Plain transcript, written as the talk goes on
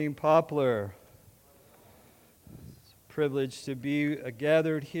Poplar. It's a privilege to be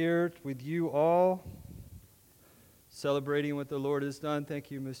gathered here with you all, celebrating what the Lord has done. Thank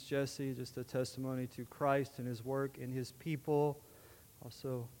you, Miss Jessie, just a testimony to Christ and His work and His people.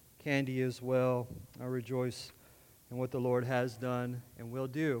 Also, Candy as well. I rejoice in what the Lord has done and will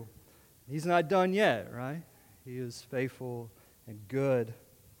do. He's not done yet, right? He is faithful and good.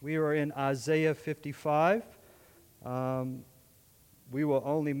 We are in Isaiah 55. We will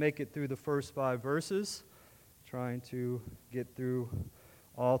only make it through the first 5 verses. Trying to get through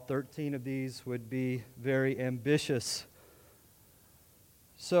all 13 of these would be very ambitious.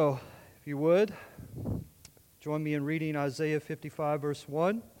 So, if you would, join me in reading Isaiah 55, verse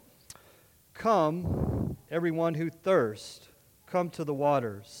 1. Come, everyone who thirsts, come to the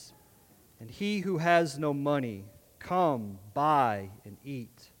waters. And he who has no money, come, buy and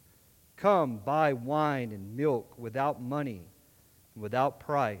eat. Come, buy wine and milk without money, without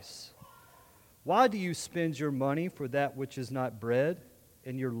price. Why do you spend your money for that which is not bread,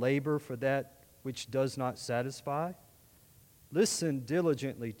 and your labor for that which does not satisfy? Listen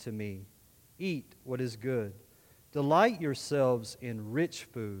diligently to me. Eat what is good. Delight yourselves in rich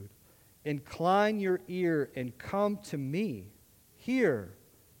food. Incline your ear and come to me. Hear,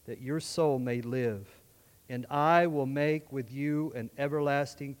 that your soul may live. And I will make with you an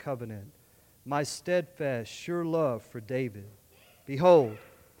everlasting covenant, my steadfast, sure love for David. Behold,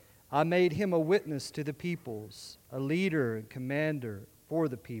 I made him a witness to the peoples, a leader and commander for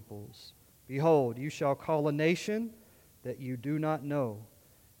the peoples. Behold, you shall call a nation that you do not know,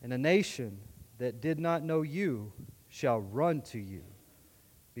 and a nation that did not know you shall run to you,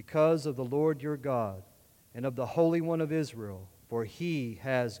 because of the Lord your God and of the Holy One of Israel, for he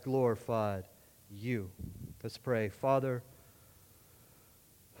has glorified you. Let's pray. Father,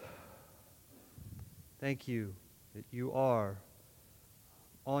 thank you that you are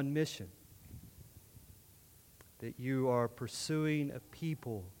on mission, that you are pursuing a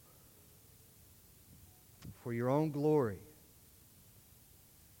people for your own glory.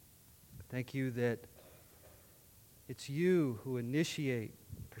 Thank you that it's you who initiate,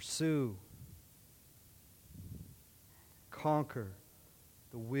 pursue, conquer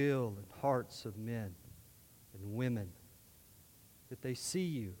the will and hearts of men and women, that they see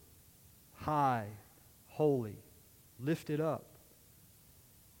you high, holy, lifted up,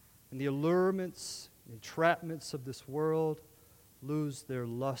 and the allurements, entrapments of this world lose their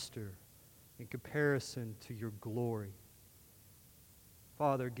luster in comparison to your glory.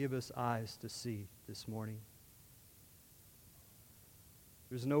 Father, give us eyes to see this morning.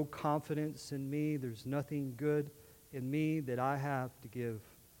 There's no confidence in me. There's nothing good in me that I have to give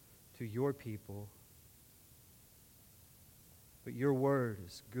to your people. But your word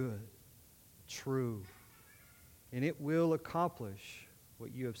is good, true, and it will accomplish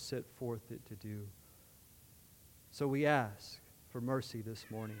what you have set forth it to do. So we ask for mercy this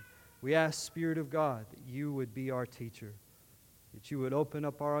morning. We ask, Spirit of God, that you would be our teacher, that you would open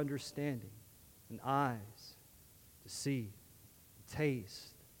up our understanding and eyes to see,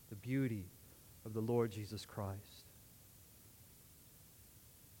 taste the beauty of the Lord Jesus Christ.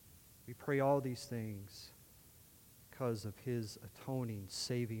 We pray all these things because of his atoning,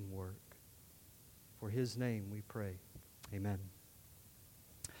 saving work. For his name we pray. Amen.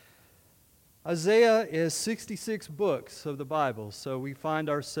 Isaiah is 66 books of the Bible, so we find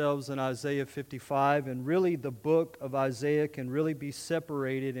ourselves in Isaiah 55, and really the book of Isaiah can really be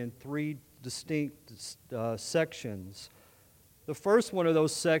separated in 3 distinct sections. The first one of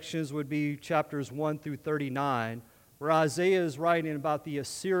those sections would be chapters 1 through 39, where Isaiah is writing about the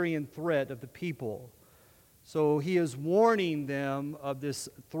Assyrian threat of the people. So he is warning them of this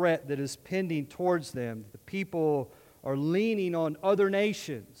threat that is pending towards them. The people are leaning on other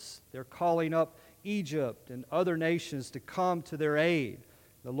nations. They're calling up Egypt and other nations to come to their aid.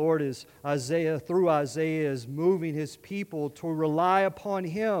 The Lord through Isaiah, is moving his people to rely upon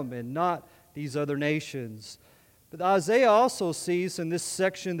him and not these other nations. But Isaiah also sees in this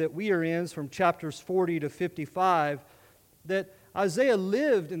section that we are in, from chapters 40 to 55, that Isaiah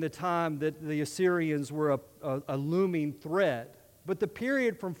lived in the time that the Assyrians were a looming threat. But the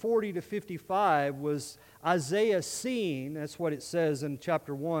period from 40 to 55 was Isaiah seeing, that's what it says in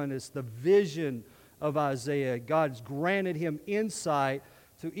chapter 1, it's the vision of Isaiah. God's granted him insight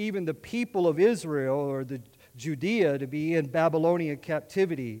to even the people of Israel, or the Judea, to be in Babylonian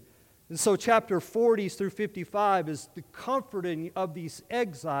captivity. And so chapter 40 through 55 is the comforting of these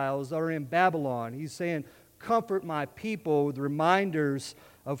exiles that are in Babylon. He's saying, comfort my people with reminders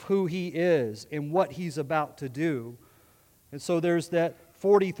of who he is and what he's about to do. And so there's that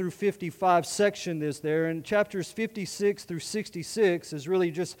 40 through 55 section is there. And chapters 56 through 66 is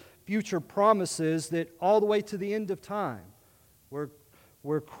really just future promises that all the way to the end of time,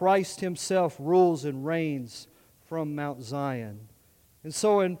 where Christ Himself rules and reigns from Mount Zion. And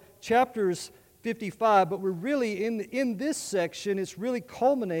so in chapters 55, but we're really in this section, it's really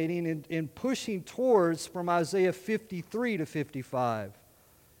culminating in pushing towards from Isaiah 53 to 55.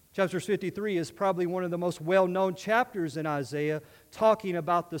 Chapter 53 is probably one of the most well-known chapters in Isaiah, talking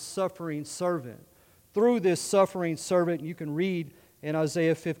about the suffering servant. Through this suffering servant, you can read in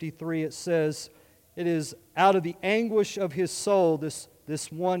Isaiah 53, it says, it is out of the anguish of his soul, this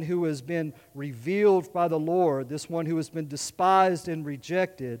one who has been revealed by the Lord, this one who has been despised and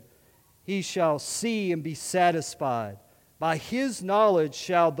rejected, he shall see and be satisfied. By his knowledge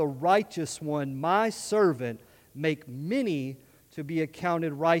shall the righteous one, my servant, make many to be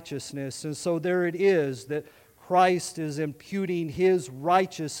accounted righteousness. And so there it is that Christ is imputing His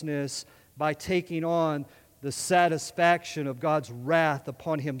righteousness by taking on the satisfaction of God's wrath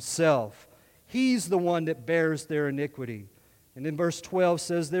upon Himself. He's the one that bears their iniquity. And then verse 12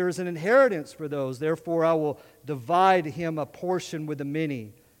 says, there is an inheritance for those. Therefore I will divide him a portion with the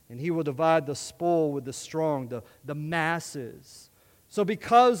many, and he will divide the spoil with the strong, the masses. So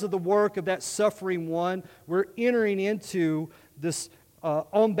because of the work of that suffering one, we're entering into this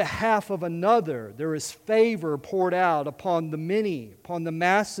on behalf of another. There is favor poured out upon the many, upon the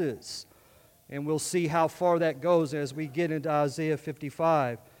masses. And we'll see how far that goes as we get into Isaiah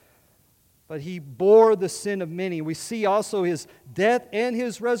 55. But He bore the sin of many. We see also His death and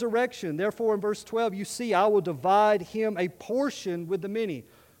His resurrection. Therefore, in verse 12, you see, I will divide Him a portion with the many.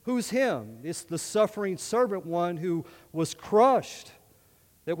 Who's Him? It's the suffering servant one who was crushed,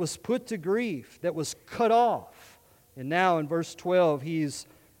 that was put to grief, that was cut off. And now in verse 12,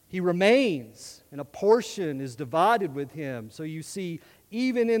 He remains, and a portion is divided with Him. So you see,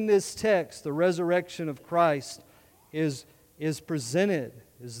 even in this text, the resurrection of Christ is presented,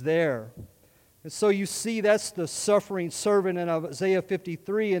 is there. And so you see that's the suffering servant in Isaiah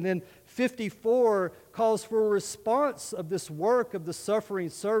 53. And then 54 calls for a response of this work of the suffering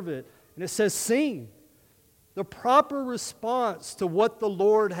servant. And it says, sing. The proper response to what the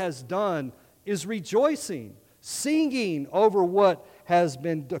Lord has done is rejoicing, singing over what has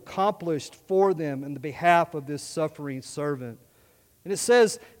been accomplished for them in the behalf of this suffering servant. And He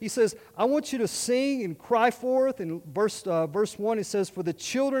says, I want you to sing and cry forth. In verse 1, it says, for the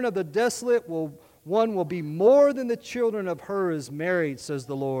children of the desolate one will be more than the children of her is married, says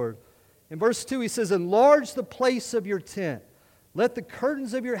the Lord. In verse 2, He says, enlarge the place of your tent. Let the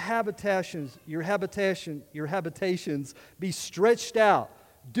curtains of your habitations be stretched out.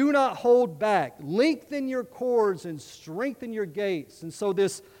 Do not hold back. Lengthen your cords and strengthen your gates. And so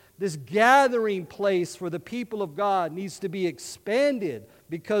this gathering place for the people of God needs to be expanded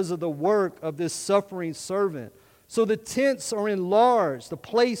because of the work of this suffering servant. So the tents are enlarged. The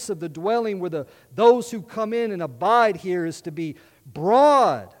place of the dwelling where those who come in and abide here is to be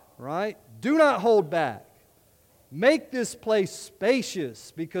broad, right? Do not hold back. Make this place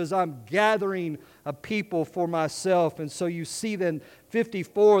spacious because I'm gathering a people for myself. And so you see then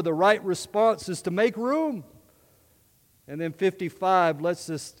 54, the right response is to make room. And then 55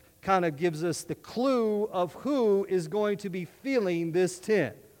 gives us the clue of who is going to be filling this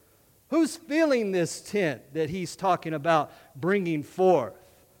tent. Who's filling this tent that He's talking about bringing forth?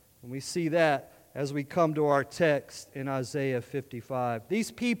 And we see that as we come to our text in Isaiah 55.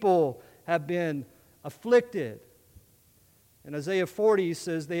 These people have been afflicted. In Isaiah 40, He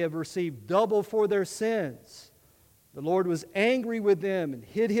says they have received double for their sins. The Lord was angry with them and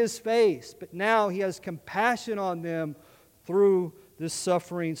hid His face, but now He has compassion on them through this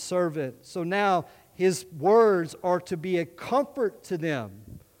suffering servant. So now His words are to be a comfort to them.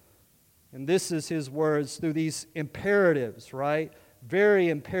 And this is His words through these imperatives, right? Very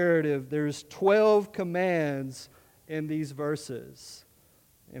imperative. There's 12 commands in these verses.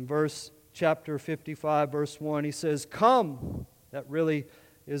 In chapter 55, verse 1, He says, come. That really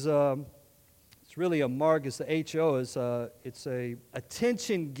is it's really a mark, it's the H-O, it's a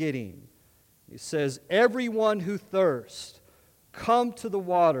attention getting. He says, everyone who thirsts, come to the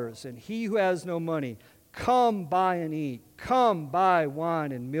waters, and he who has no money, come buy and eat. Come buy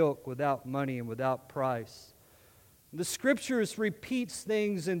wine and milk without money and without price. The Scriptures repeats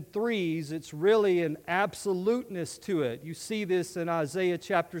things in threes. It's really an absoluteness to it. You see this in Isaiah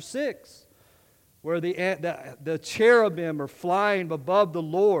chapter 6, where the cherubim are flying above the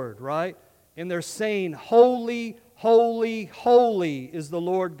Lord, right? And they're saying, holy, holy, holy is the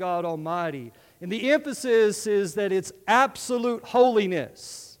Lord God Almighty. And the emphasis is that it's absolute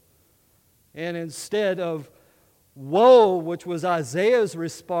holiness. And instead of woe, which was Isaiah's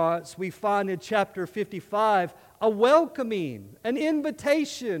response, we find in chapter 55 a welcoming, an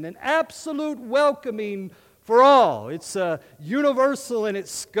invitation, an absolute welcoming for all. It's universal in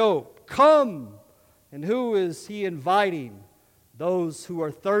its scope. Come. And who is he inviting? Those who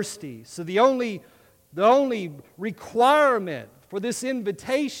are thirsty. So the only requirement for this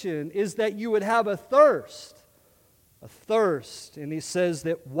invitation is that you would have a thirst. A thirst. And he says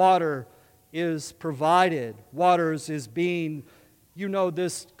that water is provided. Waters is being,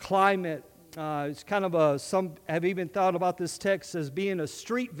 this climate, it's kind of some have even thought about this text as being a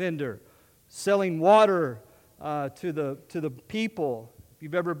street vendor selling water to the people. If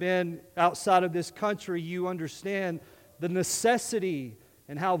you've ever been outside of this country, you understand the necessity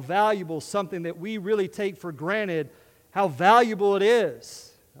and how valuable something that we really take for granted, how valuable it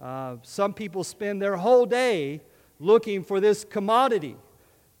is. Some people spend their whole day looking for this commodity,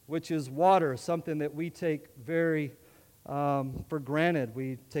 which is water, something that we take very for granted.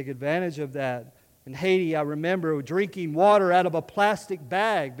 We take advantage of that. In Haiti, I remember drinking water out of a plastic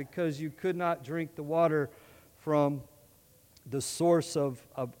bag because you could not drink the water from the source of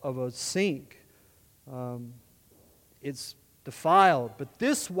a sink. It's defiled. But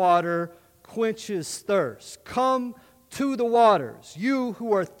this water quenches thirst. Come to the waters. You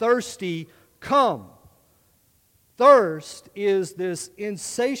who are thirsty, come. Thirst is this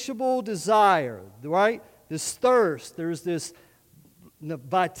insatiable desire, right? This thirst, there's this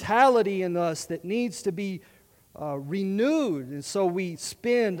vitality in us that needs to be renewed. And so we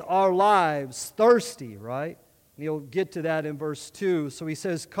spend our lives thirsty, right? And he'll get to that in verse 2. So he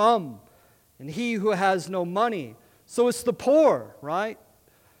says, come, and he who has no money. So it's the poor, right?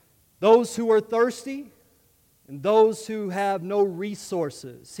 Those who are thirsty and those who have no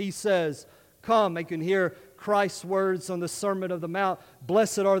resources. He says, come. I can hear Christ's words on the Sermon on the Mount.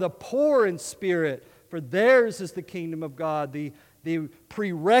 Blessed are the poor in spirit, for theirs is the kingdom of God. The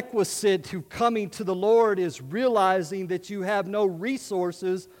prerequisite to coming to the Lord is realizing that you have no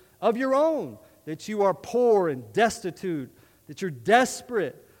resources of your own, that you are poor and destitute, that you're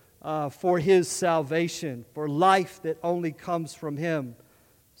desperate for His salvation, for life that only comes from Him.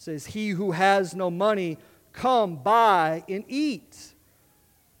 It says, he who has no money, come buy and eat.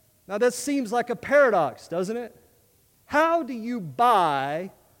 Now that seems like a paradox, doesn't it? How do you buy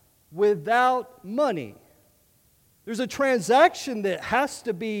without money? There's a transaction that has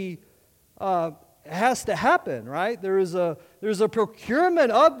to happen, right? There's a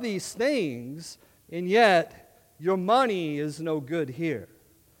procurement of these things, and yet your money is no good here.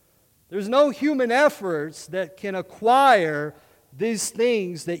 There's no human efforts that can acquire these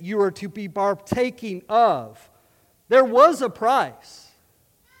things that you are to be partaking of. There was a price.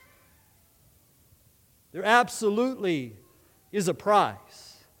 There absolutely is a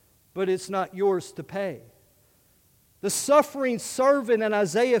price, but it's not yours to pay. The suffering servant in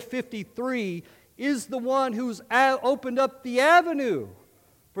Isaiah 53 is the one who's opened up the avenue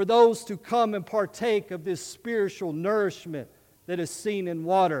for those to come and partake of this spiritual nourishment that is seen in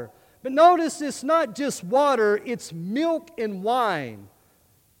water. But notice it's not just water, it's milk and wine.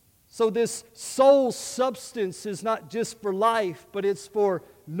 So this soul substance is not just for life, but it's for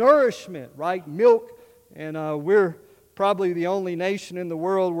nourishment, right? Milk, and we're probably the only nation in the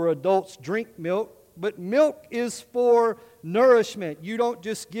world where adults drink milk. But milk is for nourishment. You don't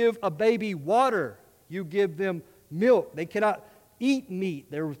just give a baby water. You give them milk. They cannot eat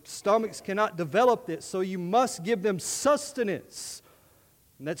meat. Their stomachs cannot develop it. So you must give them sustenance.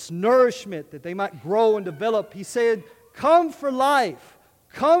 And that's nourishment that they might grow and develop. He said, come for life.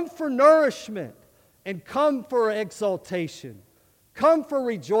 Come for nourishment. And come for exaltation. Come for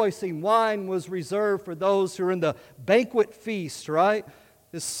rejoicing. Wine was reserved for those who are in the banquet feast, right?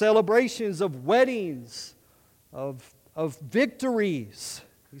 The celebrations of weddings, of victories.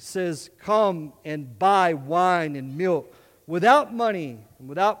 He says, come and buy wine and milk without money and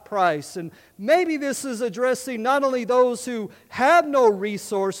without price. And maybe this is addressing not only those who have no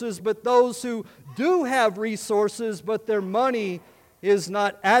resources, but those who do have resources, but their money is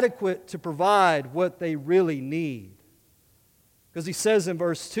not adequate to provide what they really need. Because he says in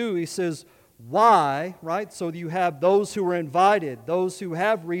verse 2, he says, why, right? So you have those who are invited, those who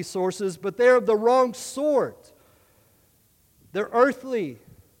have resources, but they're of the wrong sort. They're earthly,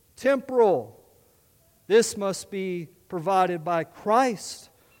 temporal. This must be provided by Christ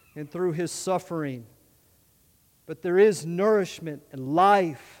and through His suffering. But there is nourishment and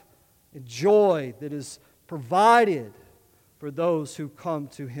life and joy that is provided for those who come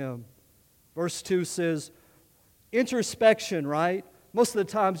to Him. Verse 2 says, introspection, right? Most of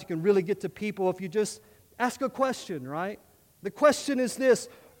the times you can really get to people if you just ask a question, right? The question is this: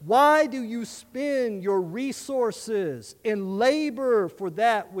 Why do you spend your resources and labor for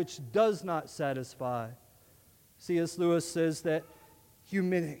that which does not satisfy? C.S. Lewis says that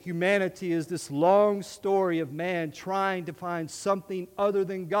humanity is this long story of man trying to find something other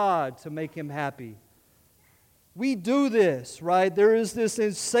than God to make him happy. We do this, right? There is this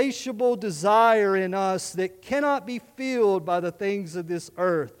insatiable desire in us that cannot be filled by the things of this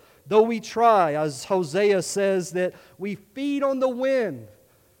earth. Though we try, as Hosea says, that we feed on the wind.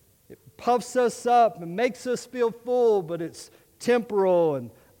 It puffs us up and makes us feel full, but it's temporal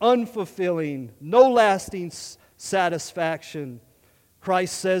and unfulfilling, no lasting satisfaction.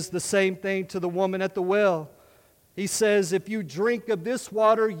 Christ says the same thing to the woman at the well. He says, if you drink of this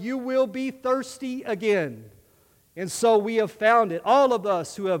water, you will be thirsty again. And so we have found it. All of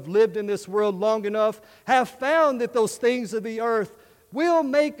us who have lived in this world long enough have found that those things of the earth will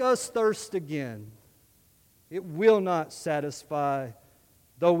make us thirst again. It will not satisfy,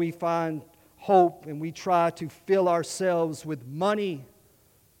 though we find hope and we try to fill ourselves with money,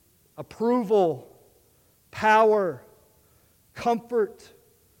 approval, power, comfort,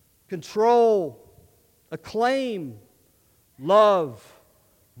 control, acclaim, love,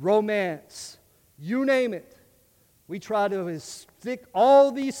 romance, you name it. We try to stick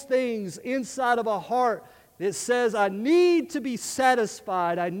all these things inside of a heart that says, I need to be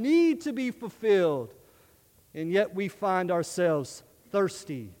satisfied, I need to be fulfilled. And yet we find ourselves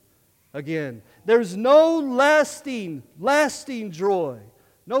thirsty again. There's no lasting joy,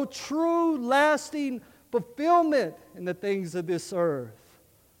 no true lasting fulfillment in the things of this earth.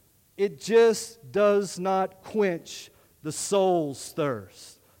 It just does not quench the soul's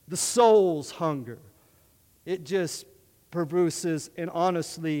thirst, the soul's hunger. It just produces, and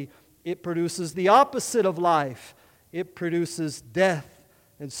honestly, it produces the opposite of life. It produces death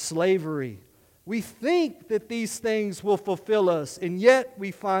and slavery. We think that these things will fulfill us, and yet we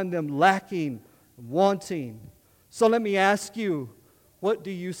find them lacking, wanting. So let me ask you, what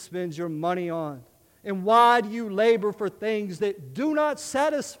do you spend your money on? And why do you labor for things that do not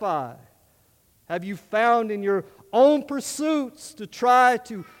satisfy? Have you found in your own pursuits to try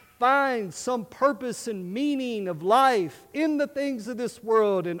to find some purpose and meaning of life in the things of this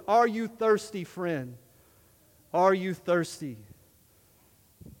world? And are you thirsty, friend? Are you thirsty?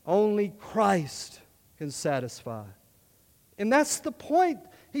 Only Christ can satisfy. And that's the point.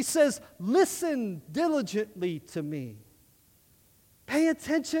 He says, listen diligently to me. Pay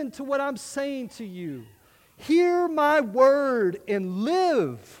attention to what I'm saying to you. Hear my word and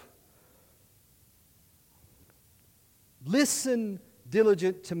live. Listen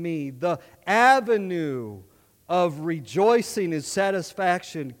diligent to me. The avenue of rejoicing and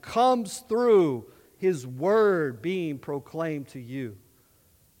satisfaction comes through His word being proclaimed to you.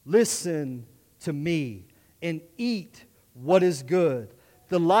 Listen to me and eat what is good.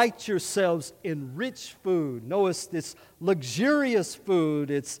 Delight yourselves in rich food. Notice this luxurious food.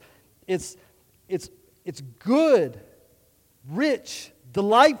 It's good, rich,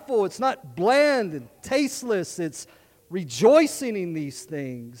 delightful. It's not bland and tasteless. It's rejoicing in these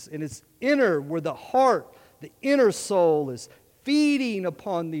things. And it's inner, where the heart, the inner soul is feeding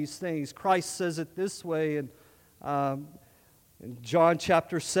upon these things. Christ says it this way in John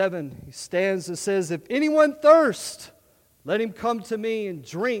chapter 7. He stands and says, if anyone thirsts, let him come to me and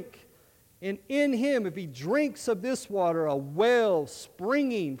drink. And in him, if he drinks of this water, a well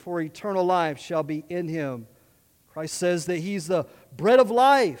springing for eternal life shall be in him. Christ says that He's the bread of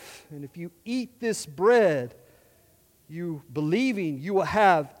life. And if you eat this bread, you believing, you will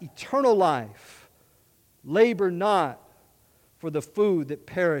have eternal life. Labor not for the food that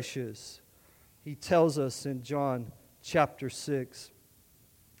perishes. He tells us in John chapter 6.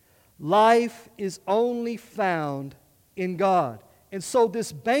 Life is only found in God. And so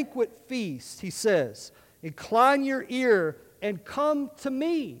this banquet feast, He says, incline your ear and come to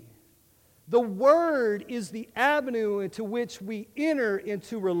me. The Word is the avenue into which we enter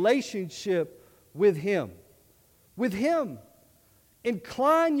into relationship with Him. With Him.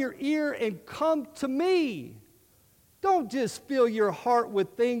 Incline your ear and come to me. Don't just fill your heart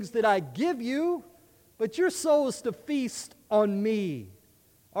with things that I give you, but your soul is to feast on me.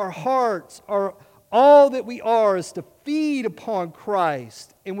 Our hearts are all that we are is to feed upon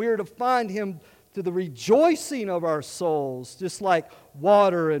Christ, and we are to find Him to the rejoicing of our souls, just like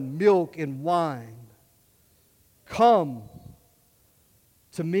water and milk and wine. Come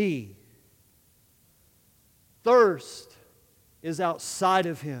to me. Thirst is outside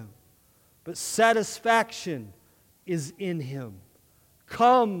of Him, but satisfaction is in Him.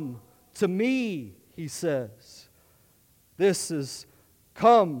 Come to me, He says. This is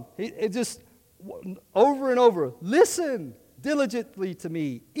come. It just over and over. Listen diligently to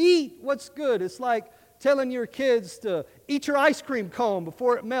me. Eat what's good. It's like telling your kids to eat your ice cream cone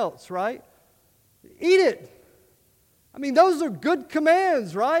before it melts, right? Eat it. I mean, those are good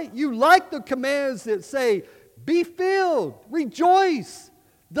commands, right? You like the commands that say, be filled, rejoice,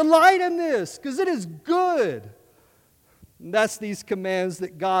 delight in this, because it is good. And that's these commands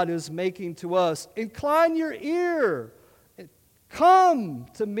that God is making to us. Incline your ear. Come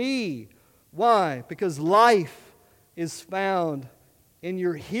to me. Why? Because life is found in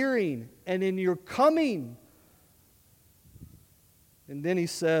your hearing and in your coming. And then he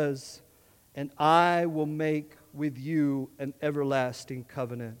says, and I will make with you an everlasting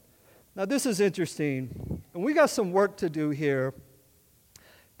covenant. Now this is interesting, and we got some work to do here.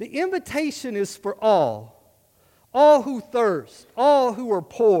 The invitation is for all who thirst, all who are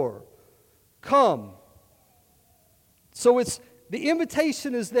poor, come. So the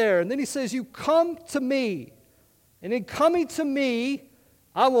invitation is there, and then he says, you come to me, and in coming to me,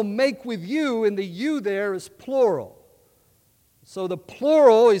 I will make with you, and the you there is plural. So the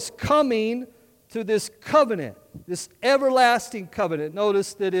plural is coming to this covenant, this everlasting covenant.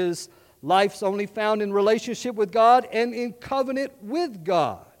 Notice that is life's only found in relationship with God and in covenant with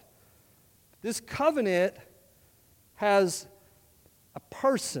God. This covenant has a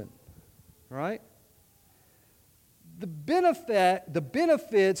person, right? The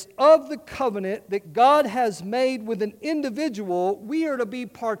benefits of the covenant that God has made with an individual, we are to be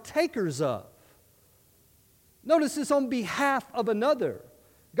partakers of. Notice this on behalf of another.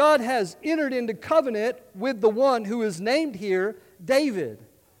 God has entered into covenant with the one who is named here, David.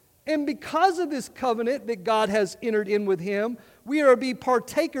 And because of this covenant that God has entered in with him, we are to be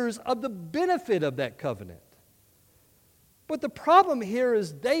partakers of the benefit of that covenant. But the problem here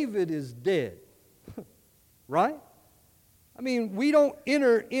is David is dead, right? I mean, we don't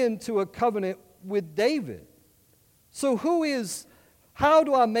enter into a covenant with David. So how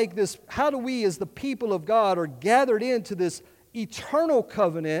do I make this, how do we as the people of God are gathered into this eternal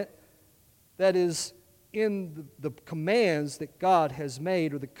covenant that is in the commands that God has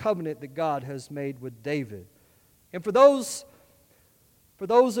made, or the covenant that God has made with David? And for those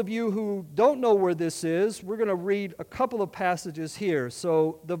of you who don't know where this is, we're going to read a couple of passages here.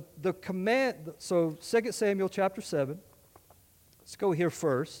 So the command, so 2 Samuel chapter 7. Let's go here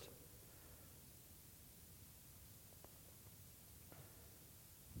first.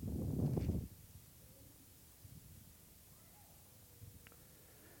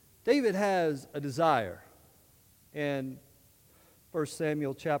 David has a desire. In 1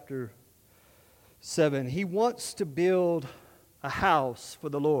 Samuel chapter 7, he wants to build a house for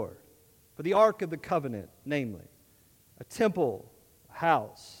the Lord, for the Ark of the Covenant, namely, a temple, a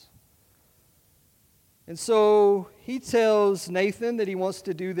house. And so he tells Nathan that he wants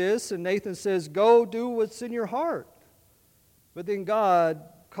to do this, and Nathan says, go do what's in your heart. But then God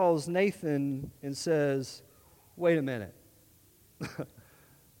calls Nathan and says, wait a minute.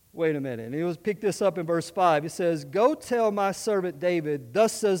 Wait a minute. And he'll pick this up in verse 5. He says, go tell my servant David,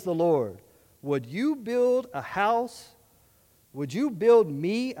 thus says the Lord, would you build a house? Would you build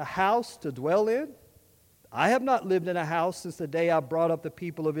me a house to dwell in? I have not lived in a house since the day I brought up the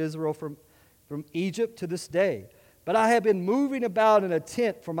people of Israel from Egypt to this day. But I have been moving about in a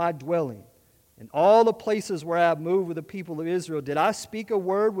tent for my dwelling. In all the places where I have moved with the people of Israel, did I speak a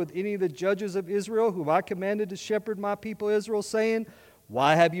word with any of the judges of Israel, whom I commanded to shepherd my people Israel, saying,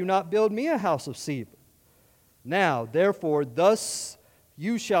 why have you not built me a house of cedar? Now, therefore, thus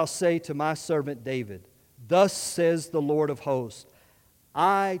you shall say to my servant David, thus says the Lord of hosts,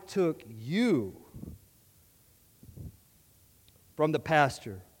 I took you from the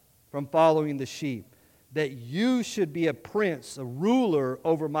pasture, from following the sheep, that you should be a prince, a ruler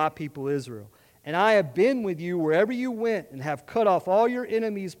over my people Israel. And I have been with you wherever you went, and have cut off all your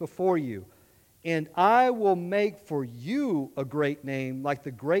enemies before you. And I will make for you a great name, like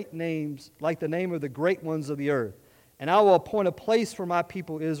the name of the great ones of the earth. And I will appoint a place for my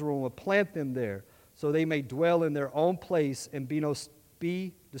people Israel, and will plant them there, so they may dwell in their own place and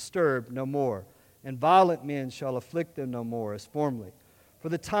be disturbed no more. And violent men shall afflict them no more, as formerly. For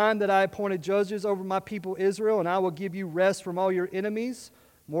the time that I appointed judges over my people Israel, and I will give you rest from all your enemies.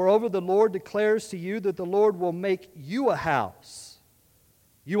 Moreover, the Lord declares to you that the Lord will make you a house.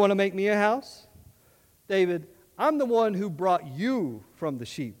 You want to make me a house? David, I'm the one who brought you from the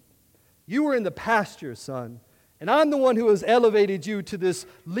sheep. You were in the pasture, son, and I'm the one who has elevated you to this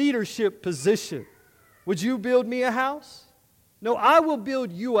leadership position. Would you build me a house? No, I will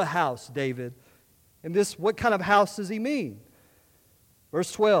build you a house, David. And this, what kind of house does he mean?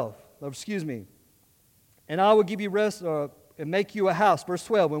 Verse 12, and I will give you rest and make you a house. Verse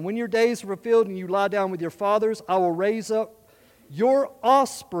 12, and when your days are fulfilled and you lie down with your fathers, I will raise up your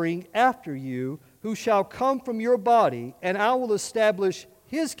offspring after you, who shall come from your body, and I will establish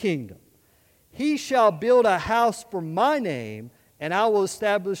his kingdom. He shall build a house for my name, and I will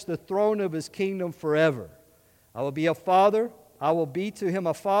establish the throne of his kingdom forever. I will be a father, I will be to him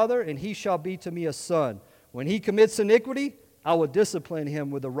a father, and he shall be to me a son. When he commits iniquity, I will discipline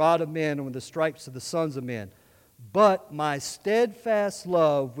him with the rod of men and with the stripes of the sons of men. But my steadfast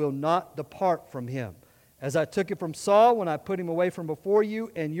love will not depart from him, as I took it from Saul when I put him away from before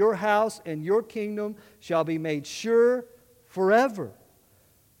you, and your house and your kingdom shall be made sure forever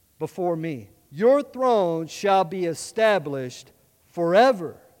before me. Your throne shall be established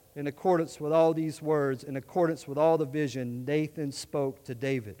forever. In accordance with all these words, in accordance with all the vision Nathan spoke to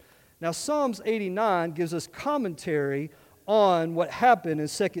David. Now Psalms 89 gives us commentary on what happened in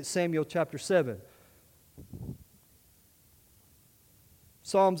 2 Samuel chapter 7.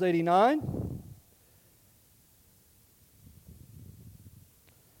 Psalms 89.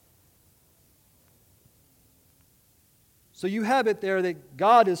 So you have it there that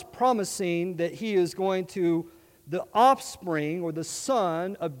God is promising that He is going to, the offspring or the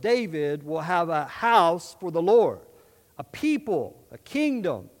son of David will have a house for the Lord, a people, a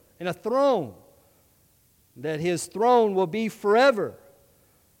kingdom, and a throne, that His throne will be forever.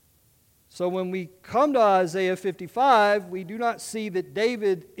 So when we come to Isaiah 55, we do not see that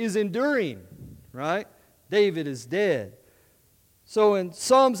David is enduring, right? David is dead. So in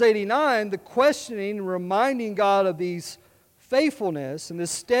Psalms 89, the questioning, reminding God of these faithfulness and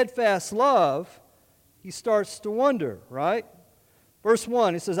this steadfast love, he starts to wonder, right? Verse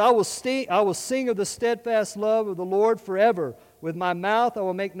 1, it says, I will sing of the steadfast love of the Lord forever. With my mouth I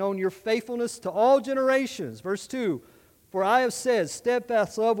will make known your faithfulness to all generations. Verse 2, for I have said,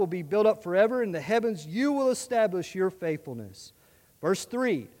 steadfast love will be built up forever. In the heavens you will establish your faithfulness. Verse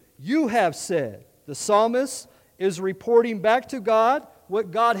 3, you have said. The psalmist is reporting back to God what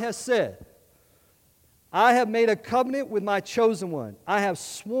God has said. I have made a covenant with my chosen one. I have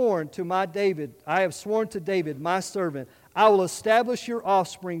sworn to David, my servant, I will establish your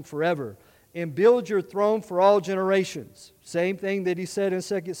offspring forever and build your throne for all generations. Same thing that he said in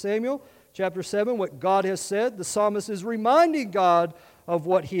 2 Samuel chapter 7, what God has said. The psalmist is reminding God of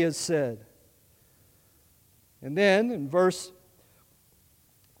what he has said. And then in verse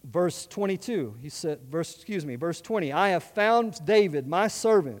 22, verse 20, I have found David, my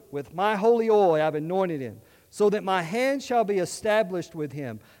servant, with my holy oil I have anointed him, so that my hand shall be established with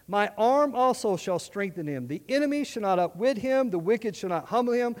him. My arm also shall strengthen him. The enemy shall not outwit him, the wicked shall not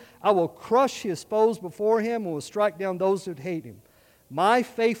humble him. I will crush his foes before him and will strike down those who hate him. My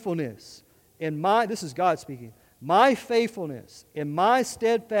faithfulness this is God speaking, my faithfulness and my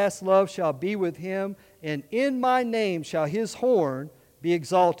steadfast love shall be with him, and in my name shall his horn be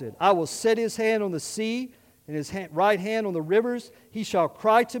exalted. I will set his hand on the sea and his right hand on the rivers. He shall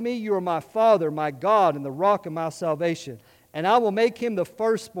cry to me, you are my Father, my God, and the rock of my salvation. And I will make him the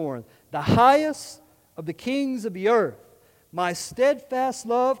firstborn, the highest of the kings of the earth. My steadfast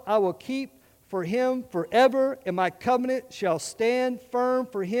love I will keep for him forever, and my covenant shall stand firm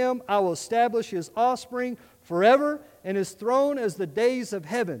for him. I will establish his offspring forever, and his throne as the days of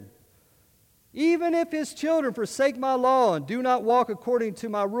heaven. Even if his children forsake my law and do not walk according to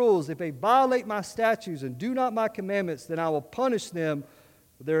my rules, if they violate my statutes and do not my commandments, then I will punish them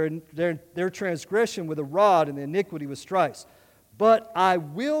their transgression with a rod and the iniquity with stripes. But I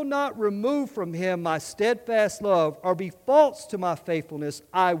will not remove from him my steadfast love or be false to my faithfulness.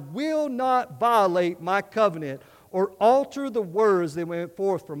 I will not violate my covenant or alter the words that went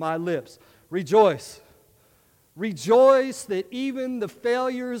forth from my lips. Rejoice. Rejoice that even the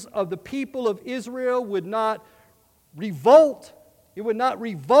failures of the people of Israel would not revolt. It would not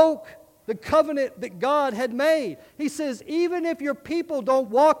revoke the covenant that God had made. He says, even if your people don't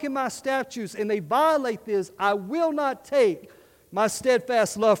walk in my statutes and they violate this, I will not take my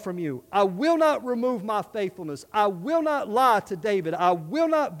steadfast love from you. I will not remove my faithfulness. I will not lie to David. I will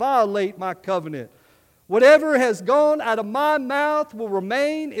not violate my covenant. Whatever has gone out of my mouth will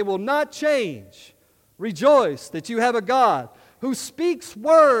remain. It will not change. Rejoice that you have a God who speaks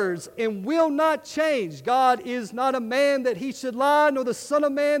words and will not change. God is not a man that he should lie, nor the son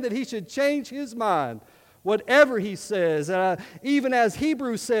of man that he should change his mind. Whatever he says, even as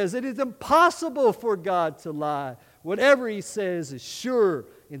Hebrews says, it is impossible for God to lie. Whatever he says is sure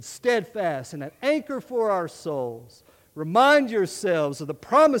and steadfast and an anchor for our souls. Remind yourselves of the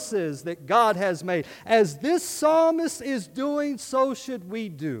promises that God has made. As this psalmist is doing, so should we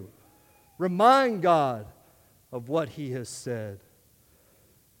do. Remind God of what he has said.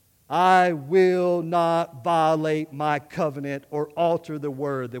 I will not violate my covenant or alter the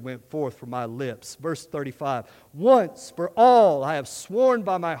word that went forth from my lips. Verse 35, once for all I have sworn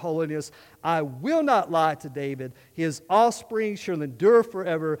by my holiness, I will not lie to David. His offspring shall endure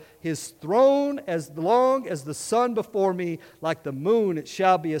forever. His throne as long as the sun before me, like the moon, it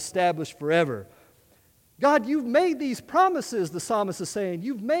shall be established forever. God, you've made these promises, the psalmist is saying.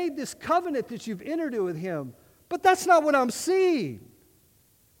 You've made this covenant that you've entered with him. But that's not what I'm seeing.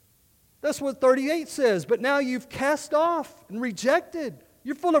 That's what 38 says. But now you've cast off and rejected.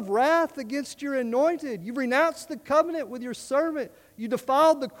 You're full of wrath against your anointed. You've renounced the covenant with your servant. You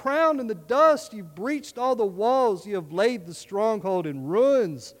defiled the crown and the dust. You've breached all the walls. You have laid the stronghold in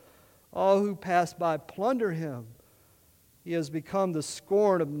ruins. All who pass by plunder him. He has become the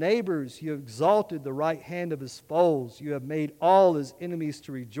scorn of neighbors. You have exalted the right hand of his foes. You have made all his enemies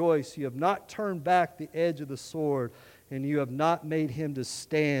to rejoice. You have not turned back the edge of the sword, and you have not made him to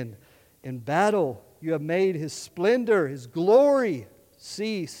stand in battle. You have made his splendor, his glory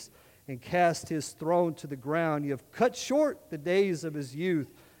cease, and cast his throne to the ground. You have cut short the days of his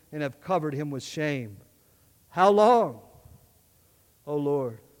youth and have covered him with shame. How long, O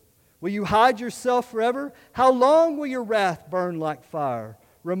Lord? Will you hide yourself forever? How long will your wrath burn like fire?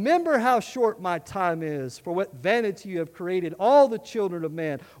 Remember how short my time is, for what vanity you have created all the children of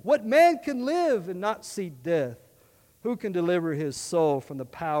man. What man can live and not see death? Who can deliver his soul from the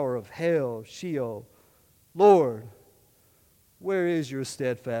power of hell, Sheol? Lord, where is your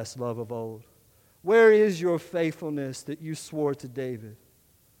steadfast love of old? Where is your faithfulness that you swore to David?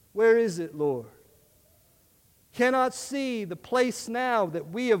 Where is it, Lord? Cannot see the place now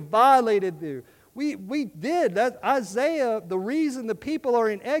that we have violated there. We did. That Isaiah, the reason the people are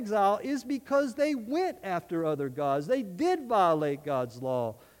in exile is because they went after other gods. They did violate God's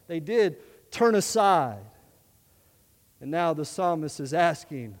law. They did turn aside. And now the psalmist is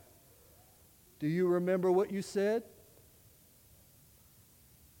asking, do you remember what you said?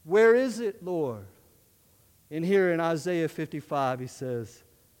 Where is it, Lord? And here in Isaiah 55, he says,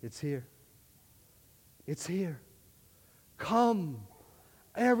 it's here. It's here. Come.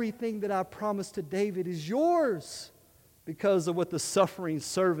 Everything that I promised to David is yours because of what the suffering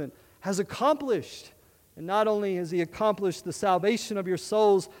servant has accomplished. And not only has he accomplished the salvation of your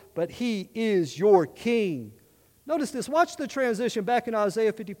souls, but he is your king. Notice this. Watch the transition back in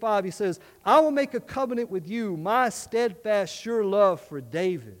Isaiah 55. He says, I will make a covenant with you, my steadfast, sure love for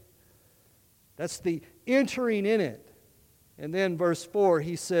David. That's the entering in it. And then verse 4,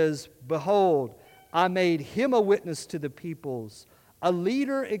 he says, behold, I made him a witness to the peoples, a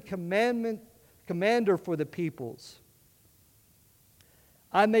leader and commander for the peoples.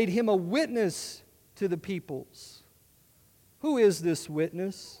 I made him a witness to the peoples. Who is this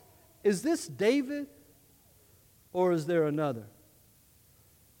witness? Is this David? Or is there another?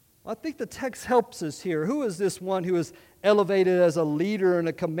 I think the text helps us here. Who is this one who is elevated as a leader and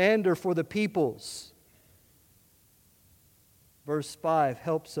a commander for the peoples? Verse 5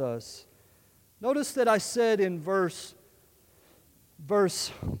 helps us. Notice that I said in verse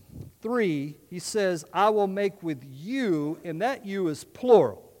 3, he says, I will make with you, and that you is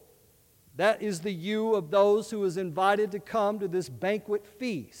plural. That is the you of those who is invited to come to this banquet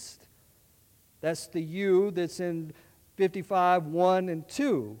feast. That's the you that's in 55, 1 and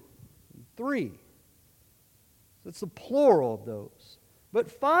 2, and 3. So it's the plural of those. But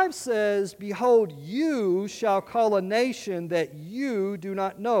 5 says, behold, you shall call a nation that you do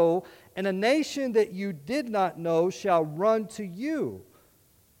not know, and a nation that you did not know shall run to you.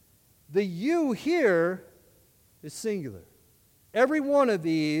 The you here is singular. Every one of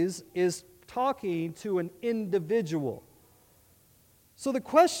these is talking to an individual. So the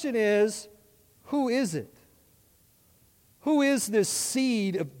question is, who is it? Who is this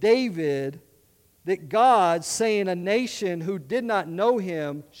seed of David that God, saying a nation who did not know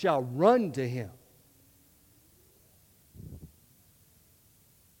him shall run to him?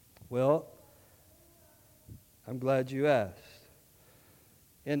 Well, I'm glad you asked.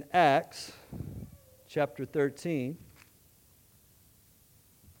 In Acts chapter 13, I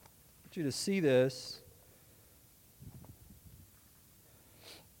want you to see this.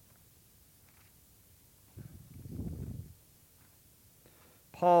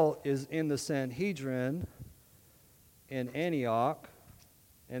 Paul is in the Sanhedrin in Antioch,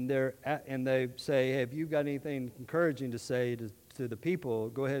 and they say, hey, have you got anything encouraging to say to the people?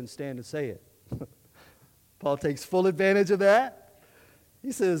 Go ahead and stand and say it. Paul takes full advantage of that.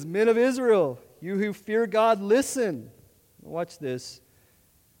 He says, men of Israel, you who fear God, listen. Watch this.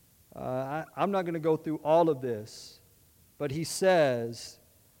 I'm not going to go through all of this, but he says,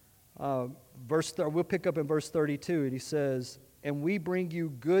 we'll pick up in verse 32, and he says, and we bring you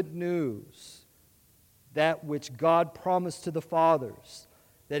good news, that which God promised to the fathers,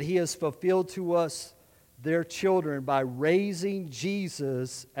 that He has fulfilled to us, their children, by raising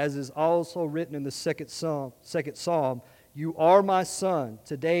Jesus, as is also written in the second Psalm, you are my son,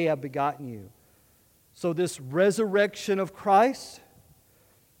 today I've begotten you. So this resurrection of Christ,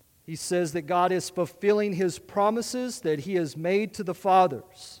 he says that God is fulfilling His promises that He has made to the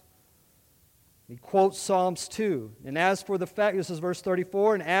fathers. He quotes Psalms 2. And as for the fact, this is verse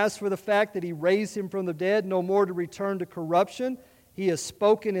 34, and as for the fact that He raised Him from the dead, no more to return to corruption, He has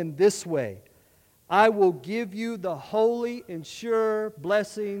spoken in this way, I will give you the holy and sure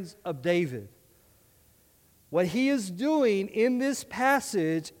blessings of David. What he is doing in this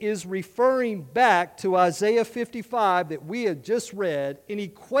passage is referring back to Isaiah 55 that we had just read, and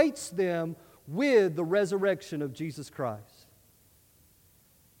equates them with the resurrection of Jesus Christ.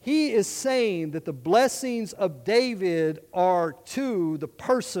 He is saying that the blessings of David are to the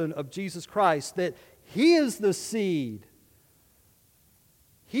person of Jesus Christ, that He is the seed.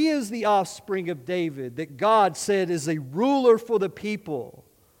 He is the offspring of David, that God said is a ruler for the people.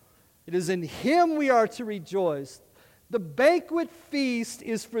 It is in Him we are to rejoice. The banquet feast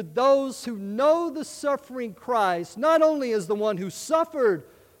is for those who know the suffering Christ, not only as the one who suffered,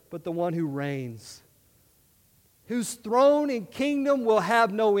 but the one who reigns, whose throne and kingdom will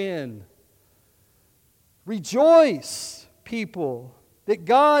have no end. Rejoice, people, that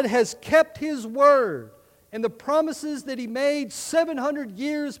God has kept His word, and the promises that He made 700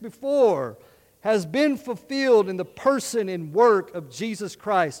 years before has been fulfilled in the person and work of Jesus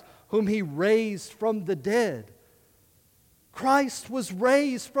Christ, whom He raised from the dead. Christ was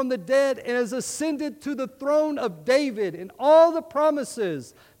raised from the dead and has ascended to the throne of David, and all the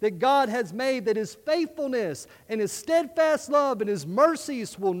promises that God has made, that His faithfulness and His steadfast love and His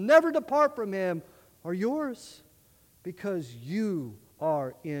mercies will never depart from Him, are yours because you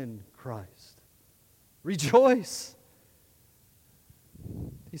are in Christ. Rejoice.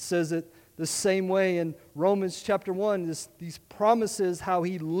 He says it the same way in Romans chapter 1, these promises, how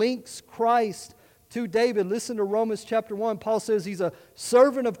He links Christ to David. Listen to Romans chapter 1. Paul says he's a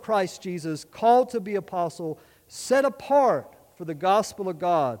servant of Christ Jesus, called to be apostle, set apart for the gospel of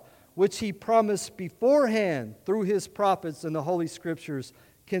God, which He promised beforehand through His prophets in the Holy Scriptures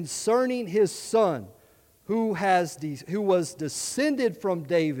concerning His Son, who was descended from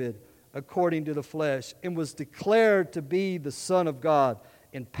David according to the flesh, and was declared to be the Son of God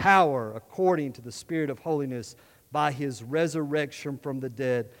in power according to the Spirit of holiness by His resurrection from the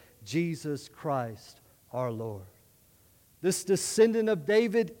dead, Jesus Christ our Lord. This descendant of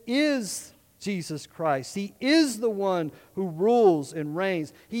David is Jesus Christ. He is the one who rules and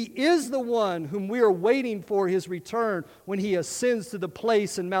reigns. He is the one whom we are waiting for His return when He ascends to the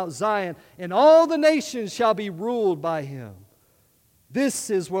place in Mount Zion, and all the nations shall be ruled by Him. This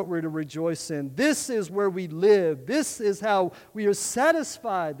is what we're to rejoice in. This is where we live. This is how we are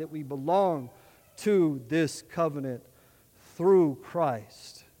satisfied that we belong to this covenant through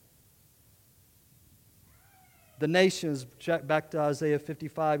Christ. The nations, back to Isaiah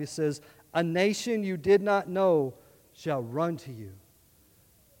 55, he says, a nation you did not know shall run to you.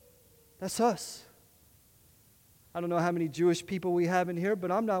 That's us. I don't know how many Jewish people we have in here,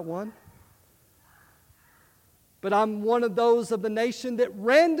 but I'm not one. But I'm one of those of the nation that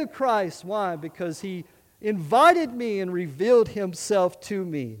ran to Christ. Why? Because He invited me and revealed Himself to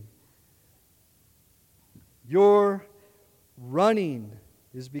me. Your running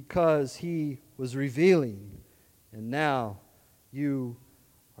is because He was revealing, and now you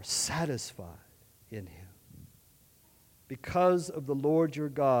are satisfied in Him. Because of the Lord your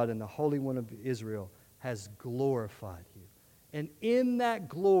God and the Holy One of Israel has glorified you. And in that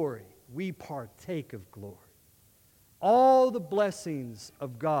glory, we partake of glory. All the blessings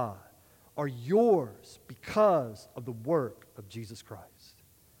of God are yours because of the work of Jesus Christ.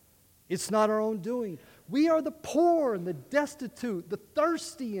 It's not our own doing. We are the poor and the destitute, the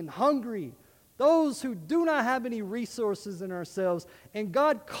thirsty and hungry, those who do not have any resources in ourselves. And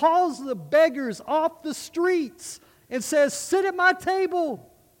God calls the beggars off the streets and says, sit at my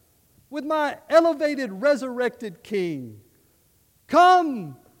table with my elevated, resurrected King.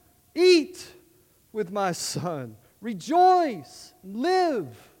 Come, eat with my Son. Rejoice,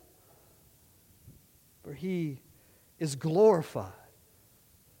 live, for He is glorified.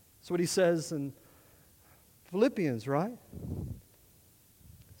 That's what he says in Philippians, right? It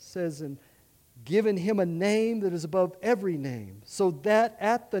says, and given Him a name that is above every name, so that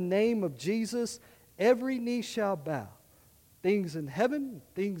at the name of Jesus every knee shall bow, things in heaven,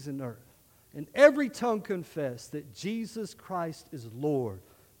 things in earth, and every tongue confess that Jesus Christ is Lord,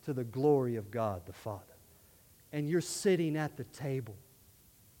 to the glory of God the Father. and you're sitting at the table.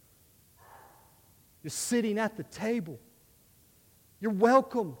 You're sitting at the table. You're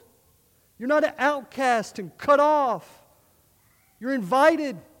welcomed. You're not an outcast and cut off. You're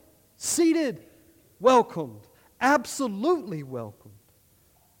invited, seated, welcomed, absolutely welcomed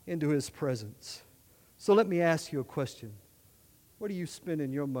into His presence. So let me ask you a question. What are you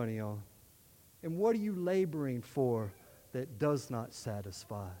spending your money on? And what are you laboring for that does not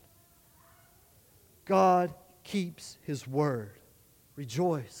satisfy? God keeps His word.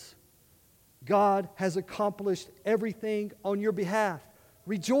 Rejoice. God has accomplished everything on your behalf.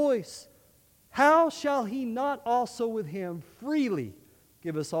 Rejoice. How shall He not also with Him freely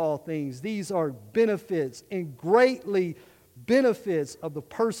give us all things? These are benefits and greatly benefits of the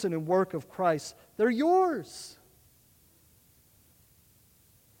person and work of Christ. They're yours.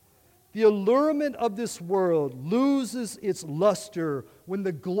 The allurement of this world loses its luster when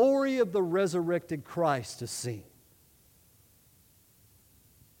the glory of the resurrected Christ is seen.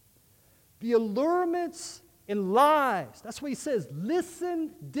 The allurements in lives, that's what He says,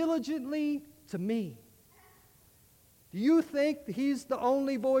 listen diligently to me. Do you think that He's the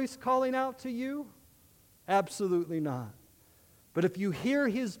only voice calling out to you? Absolutely not. But if you hear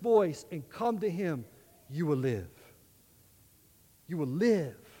His voice and come to Him, you will live. You will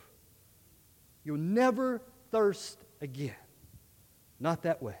live. You'll never thirst again. Not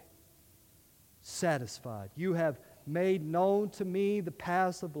that way. Satisfied. You have made known to me the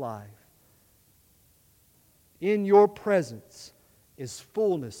paths of life. In your presence is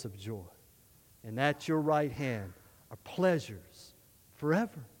fullness of joy. And at your right hand are pleasures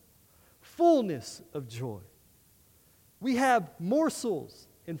forever. Fullness of joy. We have morsels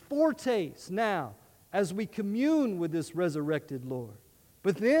and foretastes now as we commune with this resurrected Lord.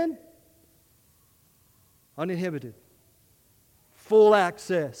 But then, uninhibited, full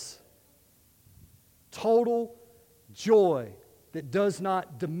access, total joy that does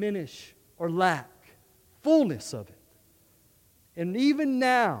not diminish or lack, fullness of it. And even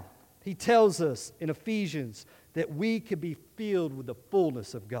now, He tells us in Ephesians that we can be filled with the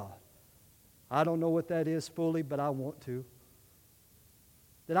fullness of God. I don't know what that is fully, but I want to.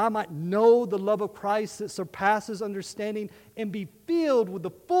 That I might know the love of Christ that surpasses understanding and be filled with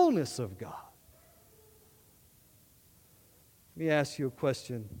the fullness of God. Let me ask you a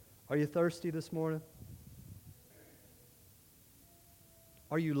question. Are you thirsty this morning?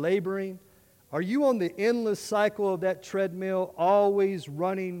 Are you laboring? Are you on the endless cycle of that treadmill, always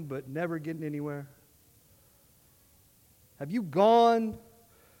running but never getting anywhere? Have you gone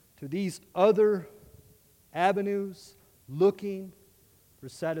to these other avenues looking for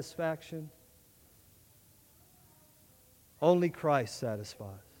satisfaction? Only Christ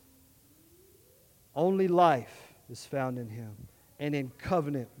satisfies. Only life is found in Him and in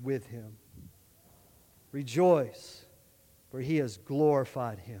covenant with Him. Rejoice, for He has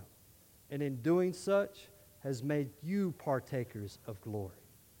glorified Him, and in doing such has made you partakers of glory.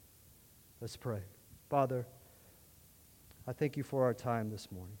 Let's pray. Father, I thank You for our time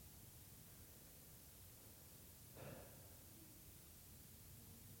this morning.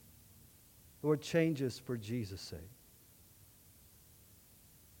 Lord, change us for Jesus' sake.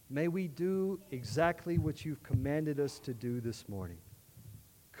 May we do exactly what You've commanded us to do this morning.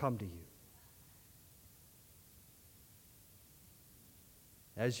 Come to You.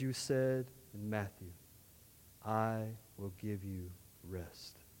 As You said in Matthew, I will give you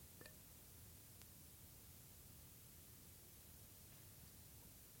rest.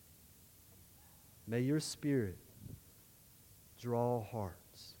 May Your Spirit draw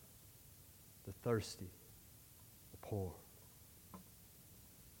hearts, the thirsty, the poor.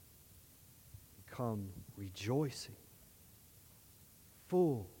 Come rejoicing,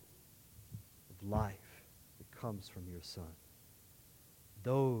 full of life that comes from Your Son.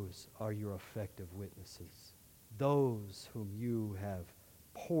 Those are Your effective witnesses, those whom You have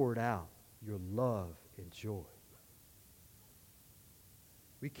poured out Your love and joy.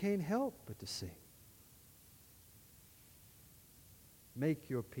 We can't help but to sing. Make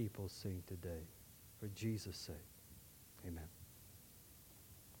Your people sing today for Jesus' sake. Amen.